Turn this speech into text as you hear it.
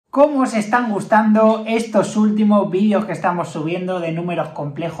¿Cómo os están gustando estos últimos vídeos que estamos subiendo de números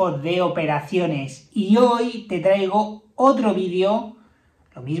complejos de operaciones? Y hoy te traigo otro vídeo,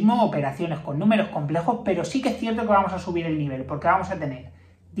 lo mismo, operaciones con números complejos, pero sí que es cierto que vamos a subir el nivel, porque vamos a tener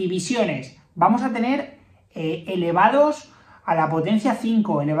divisiones, vamos a tener elevados a la potencia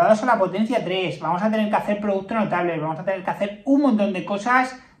 5, elevados a la potencia 3, vamos a tener que hacer productos notables, vamos a tener que hacer un montón de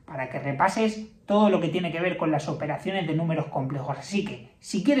cosas para que repases todo lo que tiene que ver con las operaciones de números complejos. Así que,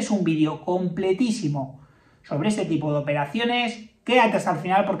 si quieres un vídeo completísimo sobre este tipo de operaciones, quédate hasta el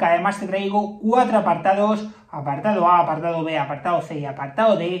final porque además te traigo 4 apartados, apartado A, apartado B, apartado C y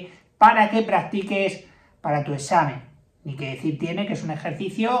apartado D, para que practiques para tu examen. Ni que decir tiene que es un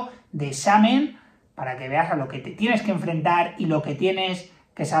ejercicio de examen para que veas a lo que te tienes que enfrentar y lo que tienes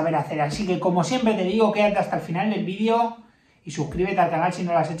que saber hacer. Así que, como siempre te digo, quédate hasta el final del vídeo y suscríbete al canal si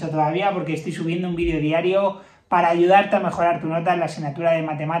no lo has hecho todavía, porque estoy subiendo un vídeo diario para ayudarte a mejorar tu nota en la asignatura de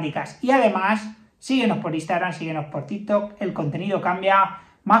matemáticas. Y además, síguenos por Instagram, síguenos por TikTok, el contenido cambia,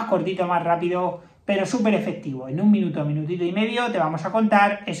 más cortito, más rápido, pero súper efectivo. En un minuto, minutito y medio te vamos a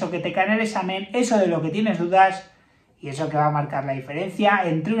contar eso que te cae en el examen, eso de lo que tienes dudas y eso que va a marcar la diferencia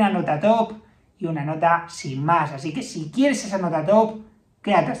entre una nota top y una nota sin más. Así que si quieres esa nota top,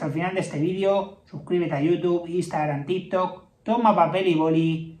 quédate hasta el final de este vídeo, suscríbete a YouTube, Instagram, TikTok, toma papel y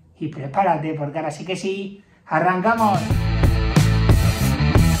boli y prepárate, porque ahora sí que sí, ¡arrancamos!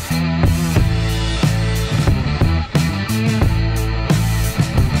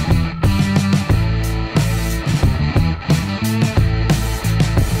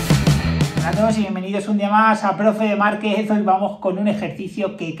 Hola a todos y bienvenidos un día más a Profe de Márquez. Hoy vamos con un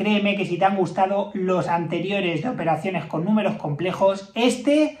ejercicio que créeme que si te han gustado los anteriores de operaciones con números complejos,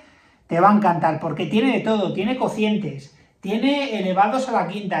 este te va a encantar porque tiene de todo, tiene cocientes, tiene elevados a la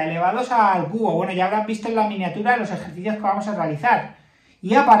quinta, elevados al cubo. Bueno, ya habrás visto en la miniatura los ejercicios que vamos a realizar.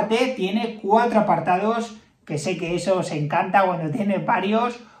 Y aparte tiene 4 apartados, que sé que eso os encanta cuando tiene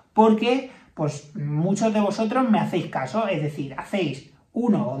varios, porque pues muchos de vosotros me hacéis caso, es decir, hacéis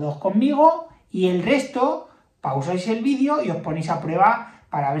 1 o 2 conmigo y el resto pausáis el vídeo y os ponéis a prueba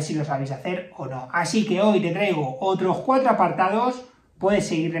para ver si lo sabéis hacer o no. Así que hoy te traigo otros 4 apartados, puedes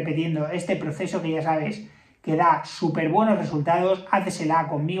seguir repitiendo este proceso que ya sabes que da súper buenos resultados. Haces el A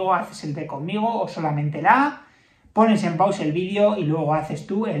conmigo, haces el B conmigo o solamente el A, pones en pausa el vídeo y luego haces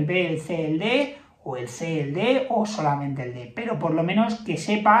tú el B, el C, el D, o el C, el D, o solamente el D. Pero por lo menos que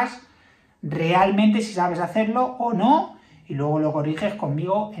sepas realmente si sabes hacerlo o no, y luego lo corriges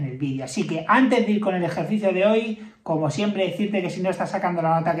conmigo en el vídeo. Así que antes de ir con el ejercicio de hoy, como siempre decirte que si no estás sacando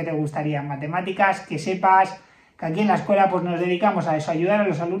la nota que te gustaría en matemáticas, que sepas que aquí en la escuela pues nos dedicamos a eso, a ayudar a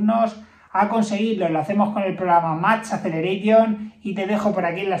los alumnos a conseguirlo. Lo hacemos con el programa Maths Acceleration y te dejo por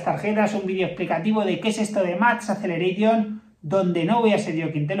aquí en las tarjetas un vídeo explicativo de qué es esto de Maths Acceleration, donde no voy a ser yo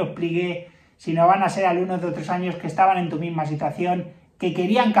quien te lo explique, sino van a ser alumnos de otros años que estaban en tu misma situación, que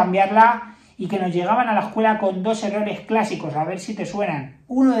querían cambiarla y que nos llegaban a la escuela con 2 errores clásicos, a ver si te suenan.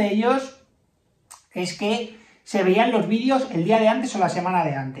 Uno de ellos es que se veían los vídeos el día de antes o la semana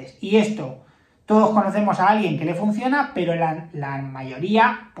de antes. Y esto, todos conocemos a alguien que le funciona, pero la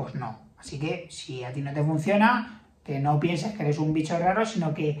mayoría, pues no. Así que si a ti no te funciona, que no pienses que eres un bicho raro,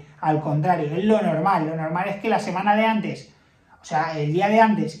 sino que al contrario, es lo normal. Lo normal es que la semana de antes, o sea, el día de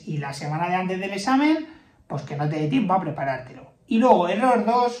antes y la semana de antes del examen, pues que no te dé tiempo a preparártelo. Y luego, error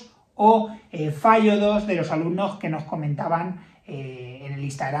 2 o fallo 2 de los alumnos que nos comentaban en el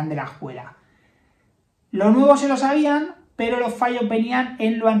Instagram de la escuela. Lo nuevo se lo sabían, pero los fallos venían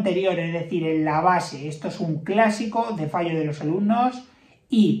en lo anterior, es decir, en la base. Esto es un clásico de fallo de los alumnos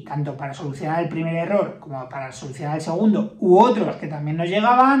y tanto para solucionar el primer error como para solucionar el segundo u otros que también nos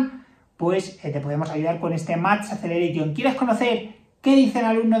llegaban, pues te podemos ayudar con este Maths Acceleration. ¿Quieres conocer qué dicen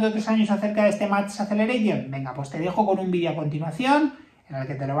alumnos de otros años acerca de este Maths Acceleration? Venga, pues te dejo con un vídeo a continuación en el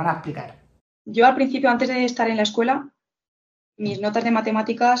que te lo van a explicar. Yo al principio, antes de estar en la escuela, mis notas de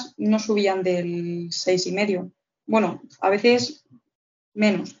matemáticas no subían del 6,5. Bueno, a veces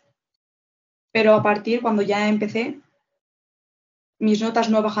menos. Pero a partir, cuando ya empecé, mis notas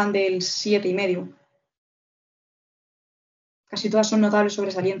no bajan del 7,5. Casi todas son notables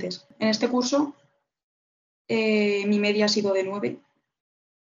sobresalientes. En este curso, mi media ha sido de 9.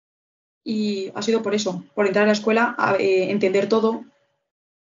 Y ha sido por eso, por entrar a la escuela, entender todo,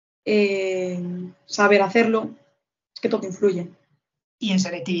 saber hacerlo. Es que todo influye. ¿Y en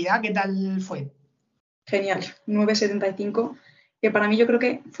selectividad qué tal fue? Genial, 9,75, que para mí yo creo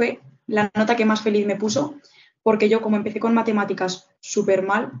que fue la nota que más feliz me puso, porque yo como empecé con matemáticas súper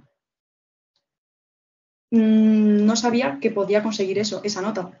mal, no sabía que podía conseguir esa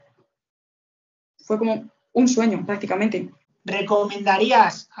nota. Fue como un sueño prácticamente.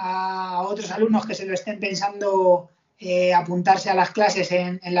 ¿Recomendarías a otros alumnos que se lo estén pensando apuntarse a las clases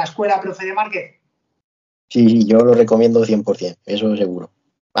en la escuela, profe de Márquez? Sí, yo lo recomiendo 100%, eso seguro.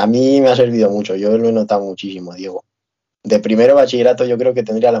 A mí me ha servido mucho, yo lo he notado muchísimo, Diego. De primero de bachillerato yo creo que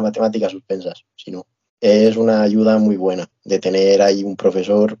tendría las matemáticas suspensas, si no. Es una ayuda muy buena de tener ahí un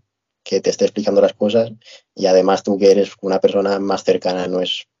profesor que te esté explicando las cosas y además tú que eres una persona más cercana, no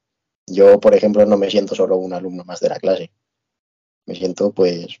es... Yo, por ejemplo, no me siento solo un alumno más de la clase. Me siento,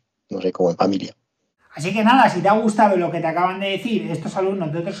 pues, no sé, como en familia. Así que nada, si te ha gustado lo que te acaban de decir estos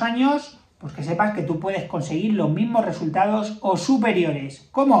alumnos de otros años, pues que sepas que tú puedes conseguir los mismos resultados o superiores.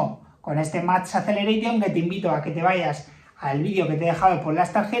 ¿Cómo? Con este Maths Acceleration, que te invito a que te vayas al vídeo que te he dejado por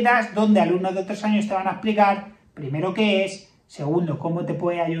las tarjetas, donde alumnos de otros años te van a explicar, primero, qué es, segundo, cómo te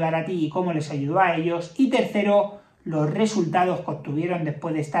puede ayudar a ti y cómo les ayudó a ellos, y tercero, los resultados que obtuvieron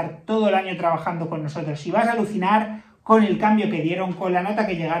después de estar todo el año trabajando con nosotros. Y vas a alucinar con el cambio que dieron, con la nota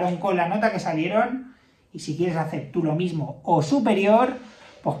que llegaron, con la nota que salieron. Y si quieres hacer tú lo mismo o superior,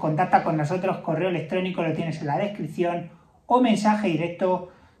 pues contacta con nosotros, correo electrónico lo tienes en la descripción, o mensaje directo,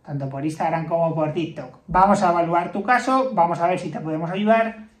 tanto por Instagram como por TikTok. Vamos a evaluar tu caso, vamos a ver si te podemos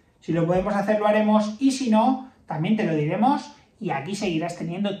ayudar, si lo podemos hacer lo haremos, y si no, también te lo diremos, y aquí seguirás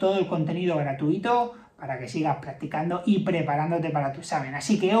teniendo todo el contenido gratuito para que sigas practicando y preparándote para tu examen.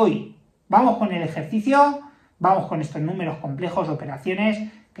 Así que hoy vamos con el ejercicio, vamos con estos números complejos, operaciones,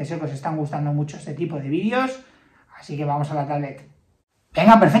 que sé que os están gustando mucho este tipo de vídeos, así que vamos a la tablet.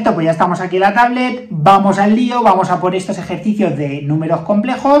 Venga, perfecto, pues ya estamos aquí en la tablet, vamos al lío, vamos a por estos ejercicios de números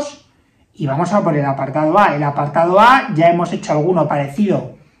complejos y vamos a por el apartado A. El apartado A ya hemos hecho alguno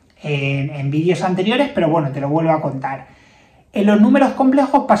parecido en vídeos anteriores, pero bueno, te lo vuelvo a contar. En los números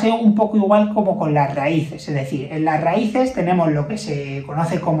complejos pasa un poco igual como con las raíces, es decir, en las raíces tenemos lo que se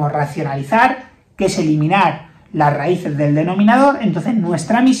conoce como racionalizar, que es eliminar las raíces del denominador. Entonces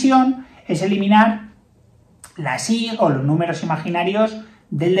nuestra misión es eliminar las i o los números imaginarios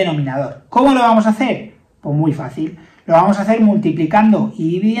del denominador. ¿Cómo lo vamos a hacer? Pues muy fácil, lo vamos a hacer multiplicando y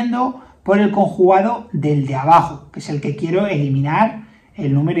dividiendo por el conjugado del de abajo, que es el que quiero eliminar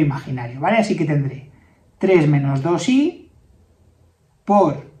el número imaginario, ¿vale? Así que tendré 3 menos 2i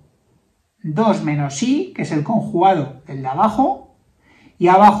por 2 menos i, que es el conjugado del de abajo, y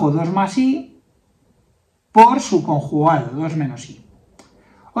abajo 2 más i por su conjugado, 2 menos i.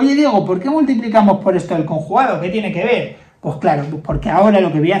 Oye, Diego, ¿por qué multiplicamos por esto del conjugado? ¿Qué tiene que ver? Pues claro, porque ahora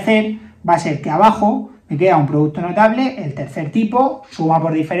lo que voy a hacer va a ser que abajo me queda un producto notable, el tercer tipo, suma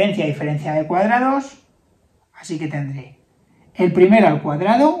por diferencia, diferencia de cuadrados, así que tendré el primero al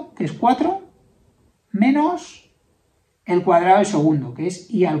cuadrado, que es 4, menos el cuadrado del segundo, que es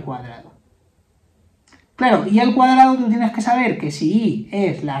i al cuadrado. Claro, i al cuadrado tú tienes que saber que si i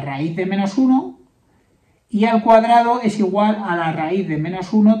es la raíz de menos 1, i al cuadrado es igual a la raíz de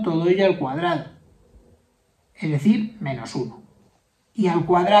menos 1 todo ello al cuadrado, es decir, menos 1. I al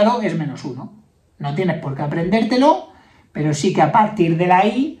cuadrado es menos 1. No tienes por qué aprendértelo, pero sí que a partir de la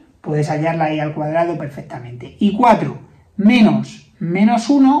i puedes hallar la i al cuadrado perfectamente. Y 4 menos menos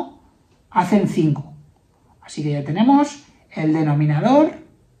 1 hacen 5. Así que ya tenemos el denominador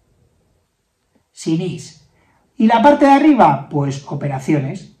sin is. ¿Y la parte de arriba? Pues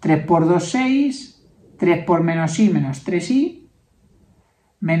operaciones. 3 por 2, 6... 3 por menos i, menos 3i,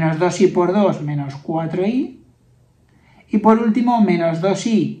 menos 2i por 2, menos 4i, y por último, menos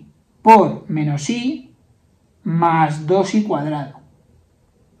 2i por menos i, más 2i cuadrado.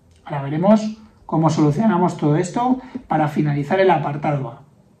 Ahora veremos cómo solucionamos todo esto para finalizar el apartado A.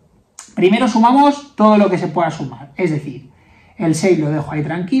 Primero sumamos todo lo que se pueda sumar, es decir, el 6 lo dejo ahí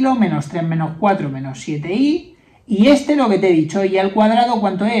tranquilo, menos 3 menos 4, menos 7i, y este lo que te he dicho, i al cuadrado,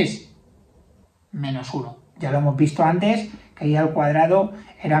 ¿cuánto es? Menos 1. Ya lo hemos visto antes, que i al cuadrado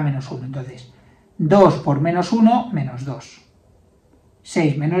era menos 1. Entonces, 2 por menos 1, menos 2.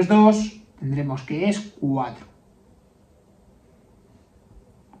 6 menos 2, tendremos que es 4.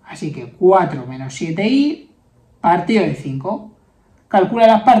 Así que 4 menos 7i partido de 5. Calcula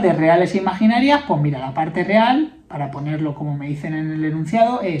las partes reales e imaginarias. Pues mira, la parte real, para ponerlo como me dicen en el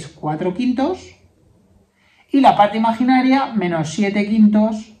enunciado, es 4 quintos. Y la parte imaginaria, menos 7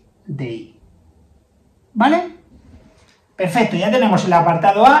 quintos de i. ¿Vale? Perfecto, ya tenemos el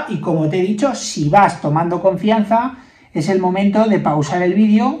apartado A y como te he dicho, si vas tomando confianza, es el momento de pausar el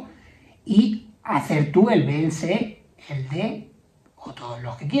vídeo y hacer tú el B, el C, el D o todos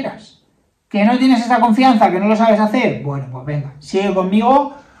los que quieras. ¿Que no tienes esa confianza, que no lo sabes hacer? Bueno, pues venga, sigue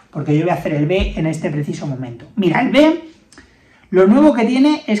conmigo porque yo voy a hacer el B en este preciso momento. Mira, el B Lo nuevo que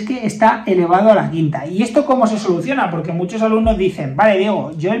tiene es que está elevado a la quinta. ¿Y esto cómo se soluciona? Porque muchos alumnos dicen, vale,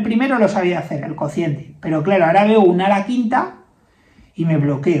 Diego, yo el primero lo sabía hacer, el cociente, pero claro, ahora veo una a la quinta y me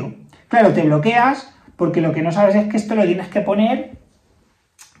bloqueo. Claro, te bloqueas porque lo que no sabes es que esto lo tienes que poner.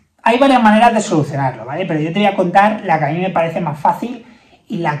 Hay varias maneras de solucionarlo, ¿vale? Pero yo te voy a contar la que a mí me parece más fácil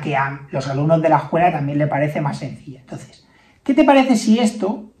y la que a los alumnos de la escuela también le parece más sencilla. Entonces, ¿qué te parece si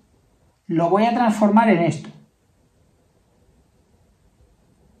esto lo voy a transformar en esto?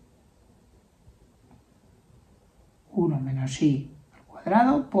 1 menos i al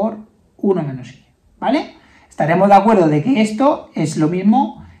cuadrado por 1 menos i, ¿vale? Estaremos de acuerdo de que esto es lo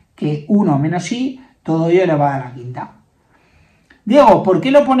mismo que 1 menos i, todo ello elevado a la quinta. Diego, ¿por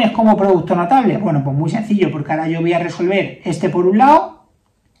qué lo pones como producto notable? Bueno, pues muy sencillo, porque ahora yo voy a resolver este por un lado,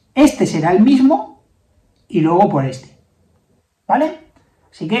 este será el mismo y luego por este, ¿vale?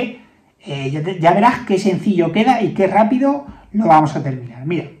 Así que ya verás qué sencillo queda y qué rápido lo vamos a terminar.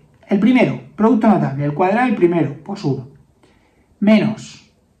 Mira, el primero, producto notable, el cuadrado del primero, pues 1,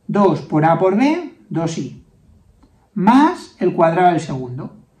 menos 2 por a por b, 2i, más el cuadrado del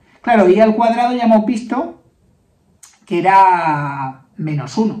segundo. Claro, y al cuadrado ya hemos visto que era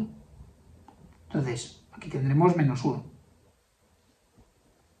menos 1. Entonces, aquí tendremos menos 1.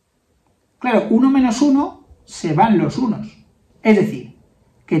 Claro, 1 menos 1 se van los unos. Es decir,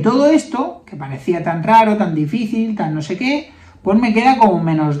 que todo esto, que parecía tan raro, tan difícil, tan no sé qué, pues me queda como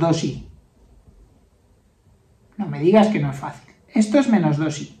menos 2i. No me digas que no es fácil. Esto es menos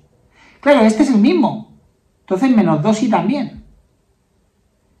 2i. Claro, este es el mismo. Entonces menos 2i también.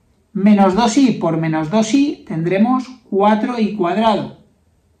 Menos 2i por menos 2i tendremos 4i cuadrado.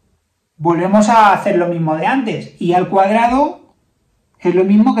 Volvemos a hacer lo mismo de antes. I al cuadrado es lo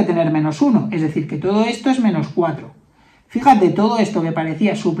mismo que tener menos 1. Es decir, que todo esto es menos 4. Fíjate, todo esto que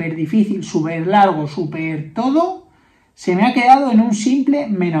parecía súper difícil, súper largo, súper todo, se me ha quedado en un simple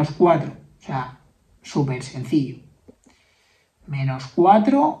menos 4. O sea, súper sencillo. Menos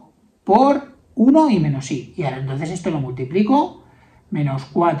 4 por 1 y menos i. Y ahora entonces esto lo multiplico. Menos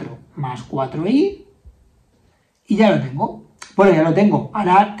 4 más 4i. Y ya lo tengo. Bueno, ya lo tengo.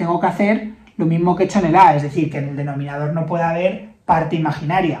 Ahora tengo que hacer lo mismo que he hecho en el a. Es decir, que en el denominador no puede haber parte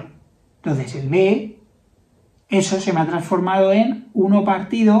imaginaria. Entonces el b, eso se me ha transformado en 1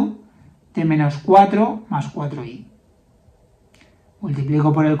 partido de menos 4 más 4i.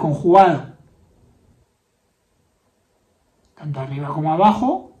 Multiplico por el conjugado, tanto arriba como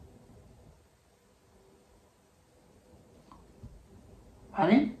abajo,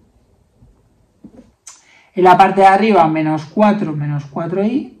 ¿vale? En la parte de arriba, menos 4 menos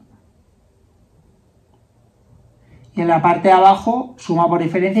 4i. Y en la parte de abajo, suma por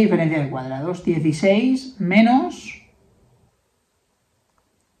diferencia, diferencia de cuadrados. 16 menos...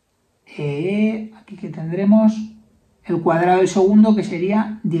 aquí que tendremos el cuadrado del segundo, que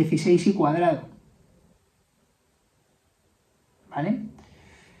sería 16i cuadrado. ¿Vale?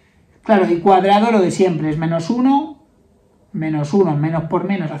 Claro, y cuadrado lo de siempre, es menos 1, menos por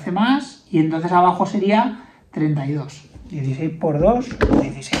menos hace más, y entonces abajo sería 32. 16 por 2,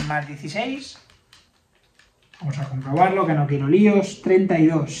 16 más 16... Vamos a comprobarlo, que no quiero líos.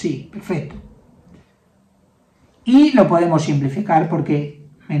 32, sí, perfecto. Y lo podemos simplificar porque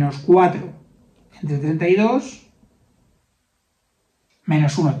menos 4 entre 32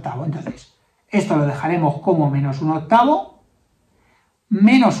 menos 1 octavo. Entonces, esto lo dejaremos como menos 1 octavo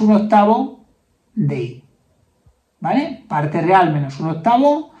menos 1 octavo de i. ¿Vale? Parte real menos 1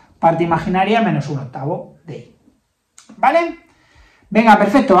 octavo, parte imaginaria menos 1 octavo de i. ¿Vale? Venga,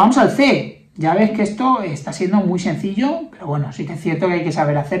 perfecto, vamos al c. Ya ves que esto está siendo muy sencillo, pero bueno, sí que es cierto que hay que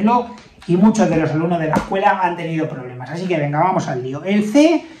saber hacerlo y muchos de los alumnos de la escuela han tenido problemas. Así que venga, vamos al lío. El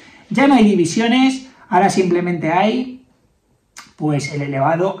C, ya no hay divisiones, ahora simplemente hay pues el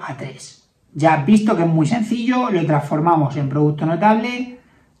elevado a 3. Ya has visto que es muy sencillo, lo transformamos en producto notable,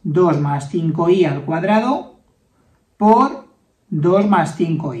 2 más 5i al cuadrado por 2 más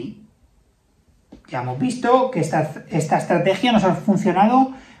 5i. Ya hemos visto que esta estrategia nos ha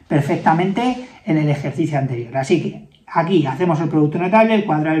funcionado perfectamente en el ejercicio anterior. Así que aquí hacemos el producto notable, el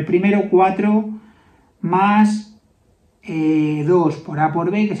cuadrado del primero, 4 más 2 por a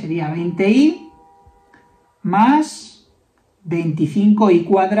por b, que sería 20i, más 25i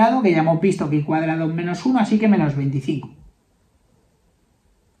cuadrado, que ya hemos visto que i cuadrado es menos 1, así que menos 25.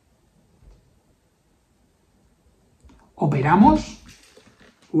 Operamos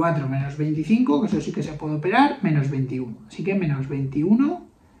 4 menos 25, que eso sí que se puede operar, menos 21. Así que menos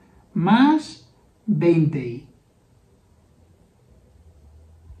 21 más 20i.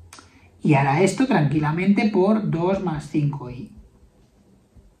 Y ahora esto tranquilamente por 2 más 5i.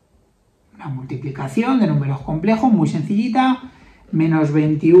 Una multiplicación de números complejos muy sencillita. menos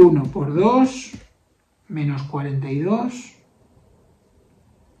 21 por 2, menos 42,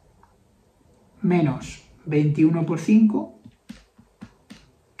 menos 21 por 5,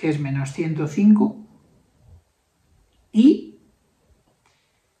 que es menos 105, y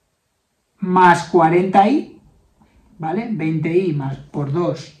más 40i, ¿vale? 20i más por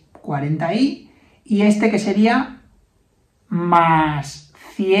 2, 40i, y este que sería más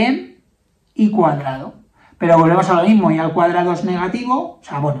 100i cuadrado. Pero volvemos a lo mismo, y al cuadrado es negativo, o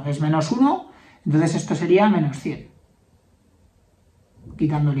sea, bueno, es menos 1, entonces esto sería menos 100,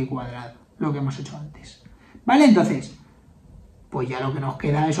 quitando el i cuadrado, lo que hemos hecho antes. ¿Vale? Entonces, pues ya lo que nos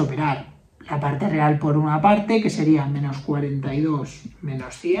queda es operar la parte real por una parte, que sería menos 42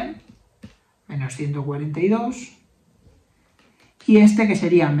 menos 100, menos 142, y este que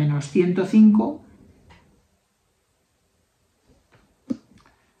sería menos 105,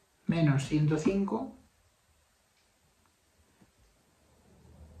 menos 105,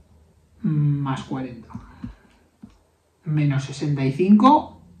 más 40, menos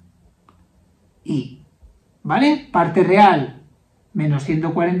 65, y, ¿vale? Parte real, menos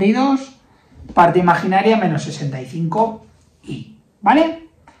 142, parte imaginaria, menos 65, y, ¿vale?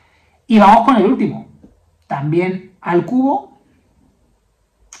 Y vamos con el último, también al cubo,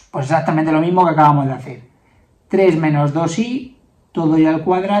 pues exactamente lo mismo que acabamos de hacer, 3 menos 2i, todo y al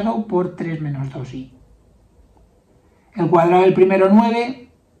cuadrado por 3 menos 2i. El cuadrado del primero 9,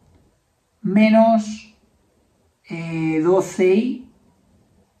 menos 12i,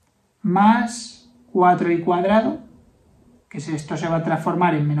 más 4i cuadrado, que esto se va a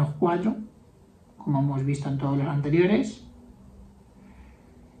transformar en menos 4, como hemos visto en todos los anteriores.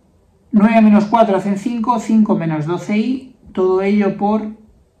 9 menos 4 hacen 5, 5 menos 12i, todo ello por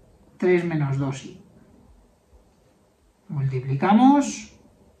 3 menos 2i. Multiplicamos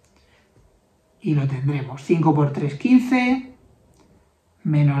y lo tendremos. 5 por 3, 15,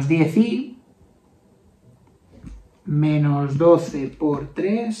 menos 10i, menos 12 por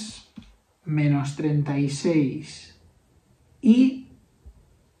 3, menos 36 y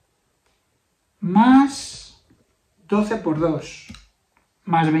más 12 por 2,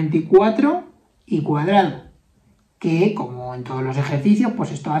 más 24 y cuadrado, que como en todos los ejercicios,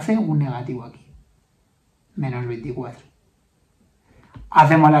 pues esto hace un negativo aquí, menos 24.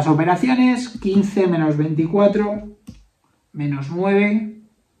 Hacemos las operaciones, 15 menos 24, menos 9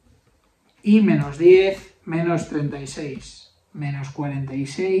 y menos 10, menos 36, menos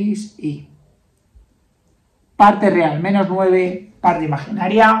 46 y parte real, menos 9, parte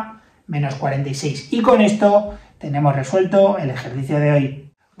imaginaria, menos 46. Y con esto tenemos resuelto el ejercicio de hoy.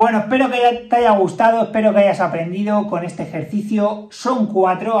 Bueno, espero que te haya gustado, espero que hayas aprendido con este ejercicio. Son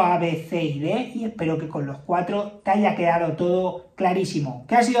 4, A, B, C y D, y espero que con los 4 te haya quedado todo clarísimo.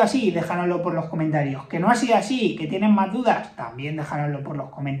 ¿Que ha sido así? Déjanoslo por los comentarios. ¿Que no ha sido así? ¿Que tienes más dudas? También déjanoslo por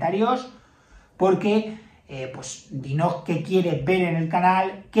los comentarios, porque pues dinos qué quieres ver en el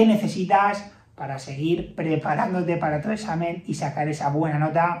canal, qué necesitas para seguir preparándote para tu examen y sacar esa buena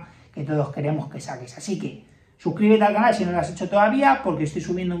nota que todos queremos que saques. Así que suscríbete al canal si no lo has hecho todavía, porque estoy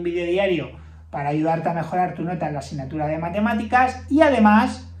subiendo un vídeo diario para ayudarte a mejorar tu nota en la asignatura de matemáticas. Y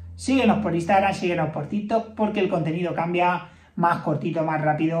además, síguenos por Instagram, síguenos por TikTok, porque el contenido cambia, más cortito, más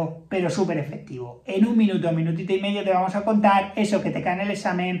rápido, pero súper efectivo. En un minuto, minutito y medio te vamos a contar eso que te cae en el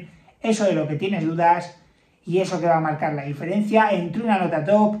examen, eso de lo que tienes dudas y eso que va a marcar la diferencia entre una nota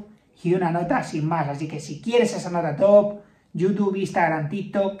top y una nota sin más. Así que si quieres esa nota top, YouTube, Instagram,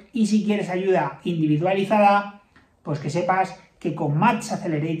 TikTok, y si quieres ayuda individualizada, pues que sepas que con Maths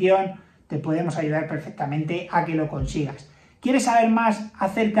Acceleration te podemos ayudar perfectamente a que lo consigas. ¿Quieres saber más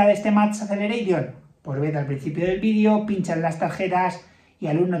acerca de este Maths Acceleration? Pues vete al principio del vídeo, pincha en las tarjetas y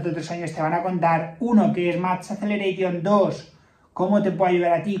alumnos de otros años te van a contar, 1, qué es Maths Acceleration, 2, cómo te puede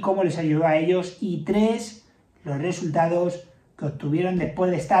ayudar a ti, cómo les ayudó a ellos, y 3, los resultados que obtuvieron después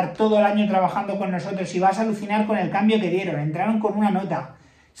de estar todo el año trabajando con nosotros. Y vas a alucinar con el cambio que dieron. Entraron con una nota,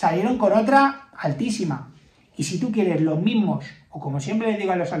 salieron con otra altísima. Y si tú quieres los mismos, o como siempre les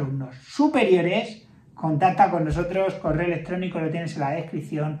digo a los alumnos, superiores, contacta con nosotros, correo electrónico lo tienes en la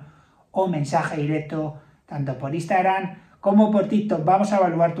descripción, o mensaje directo, tanto por Instagram como por TikTok. Vamos a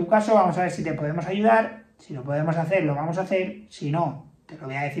evaluar tu caso, vamos a ver si te podemos ayudar. Si lo podemos hacer, lo vamos a hacer. Si no, te lo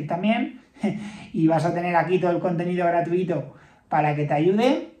voy a decir también. Y vas a tener aquí todo el contenido gratuito para que te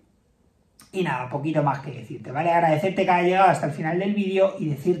ayude. Y nada, poquito más que decirte, ¿vale? Agradecerte que hayas llegado hasta el final del vídeo y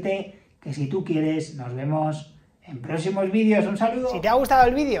decirte que si tú quieres, nos vemos en próximos vídeos. Un saludo. Si te ha gustado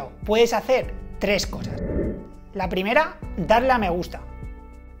el vídeo, puedes hacer 3 cosas. La primera, darle a me gusta.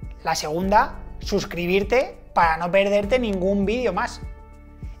 La segunda, suscribirte para no perderte ningún vídeo más.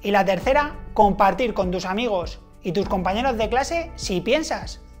 Y la tercera, compartir con tus amigos y tus compañeros de clase si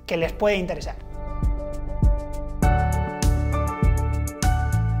piensas que les puede interesar.